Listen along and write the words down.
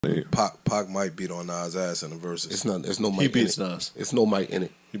Pac might beat on Nas' ass in the verses. It's not. There's no mic. He beats in it. Nas. It's no mic in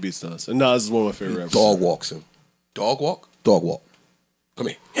it. He beats Nas. And Nas is one of my favorite rappers. Dog walks him. Dog walk? Dog walk. Come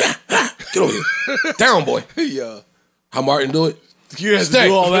here. Get over here. Down, boy. Yeah. How Martin do it? You had to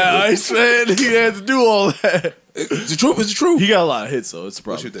do all that, Ice Man. You had to do all that. It's the truth. It's the truth. He got a lot of hits, though. It's a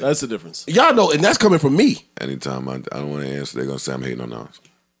What you problem. think? That's the difference. Y'all know, and that's coming from me. Anytime I don't want to answer, they're gonna say I'm hating on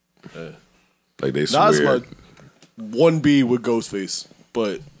Nas. Like they Nas swear. my 1B with Ghostface,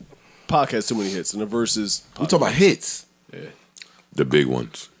 but Pac has too many hits, and the verses. We talking about hits. Yeah. The big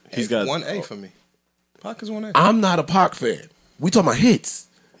ones. He's got 1A for me. Pac is 1A. I'm not a Pac fan. We talking about hits.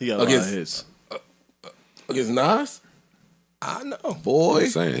 He got a lot of hits. Against Nas? I know. Boy. I'm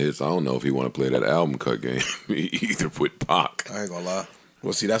saying hits. I don't know if he want to play that album cut game either with Pac. I ain't gonna lie.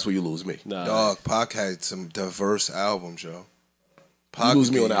 Well, see, that's where you lose me. Nah. Dog, Pac had some diverse albums, yo. Pac You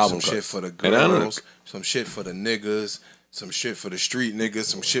lose me gave on the you album some cut. shit for the And I don't- girls, some shit for the niggas, some shit for the street niggas,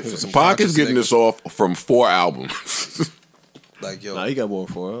 some shit for some Pac is conscious getting niggas. this off from 4 albums. Like, yo, Nah, he got more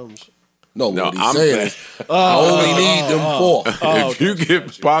than 4 albums. No, No, what he's I'm saying is, I only need them 4. If you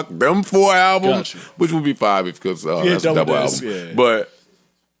give Pac them 4 albums, Got you. which would be 5 because Yeah, that's a double disc, album. yeah. But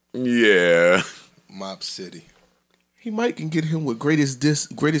yeah, Mop City. He might can get him with greatest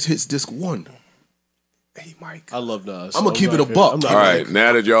hits disc 1. Hey, Mike. I love Nas. I'ma keep it a not- buck. I'm not all right. like-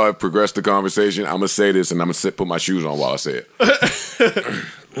 Now that y'all have progressed the conversation, I'm gonna say this and I'm gonna put my shoes on while I say it. But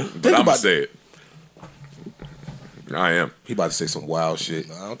I'm gonna about say it. I am. He about to say some wild shit.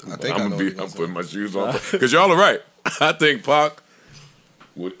 I think I know what I'm putting my shoes on because y'all are right. I think Pac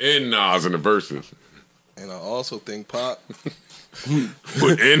would end Nas in the verses, and I also think Pac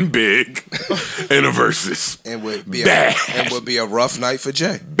would end Big in the verses. and would be Bad. a rough night for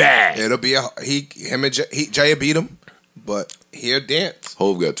Jay. Bad. It'll be him and Jay beat him, but he'll dance.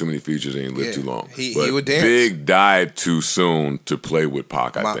 Hov got too many features. He ain't lived Yeah, too long. he But would dance. Big died too soon to play with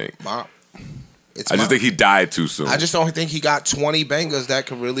Pac. I think. I just think he died too soon. I just don't think he got 20 bangers that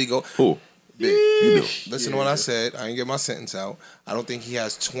could really go. Who? Big. You do. Listen to what I said. I didn't get my sentence out. I don't think he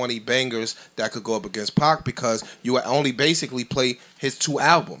has 20 bangers that could go up against Pac because you only basically play his 2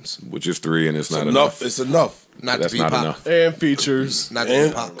 albums. Which is 3, and it's not Enough. enough. It's enough. Not That's to be not Pac. enough. And features. Not to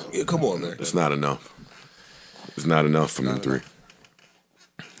And be Pac. yeah, come on, man. It's not enough. It's not enough from them 3.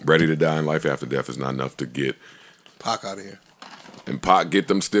 Ready to Die and Life After Death is not enough to get Pac out of here. and Pac get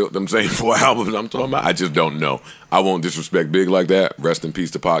them same 4 albums I'm talking about. I just don't know. I won't disrespect Big like that. Rest in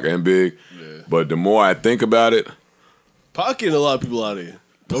peace to Pac and Big. Yeah. But the more I think about it, Pac getting a lot of people out of here.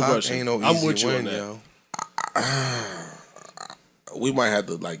 No Pac question. ain't no I'm easy with you win, on that. yo. We might have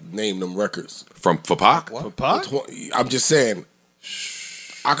to like name them records. for Pac, What? For Pac? I'm just saying,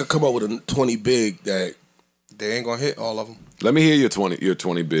 I could come up with a 20 big that They ain't gonna hit all of them. let me hear your 20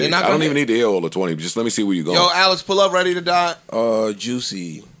 Big. They're not I don't gonna even hit. need to hear all the 20. Just let me see where you're going. Yo, Alex, pull up, Ready to Die.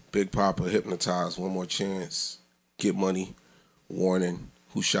 Juicy, Big Papa, Hypnotized, One More Chance, Get Money, Warning,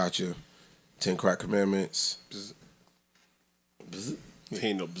 Who Shot You, 10 Crack Commandments. He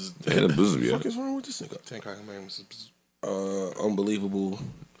ain't no bzz. Man, the buzz, yeah. What is wrong with this nigga? 10 Crack Commandments. Unbelievable,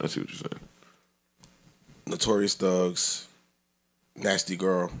 I see what you're saying. Notorious Thugs, Nasty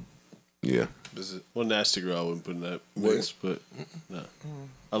Girl. Yeah. One nasty girl I wouldn't put in that mix, but nah.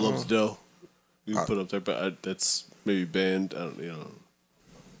 I love Dell. You can put up there, but that's maybe banned. I don't,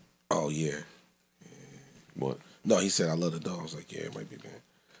 Oh yeah. What? No, he said I love the dog. I was like, yeah, it might be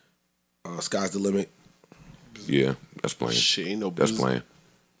bad. Sky's the Limit. Yeah, that's playing. Shit, ain't no That's bzz. playing.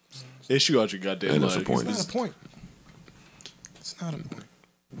 Issue out your goddamn And mind. that's a point. It's not a point. It's not a point.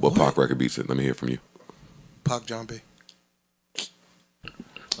 What Pac record beats it? Let me hear from you. Pac John B.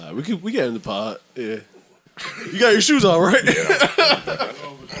 We get in the pod. Yeah. You got your shoes on, right?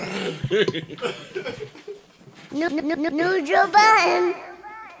 New Joe Button.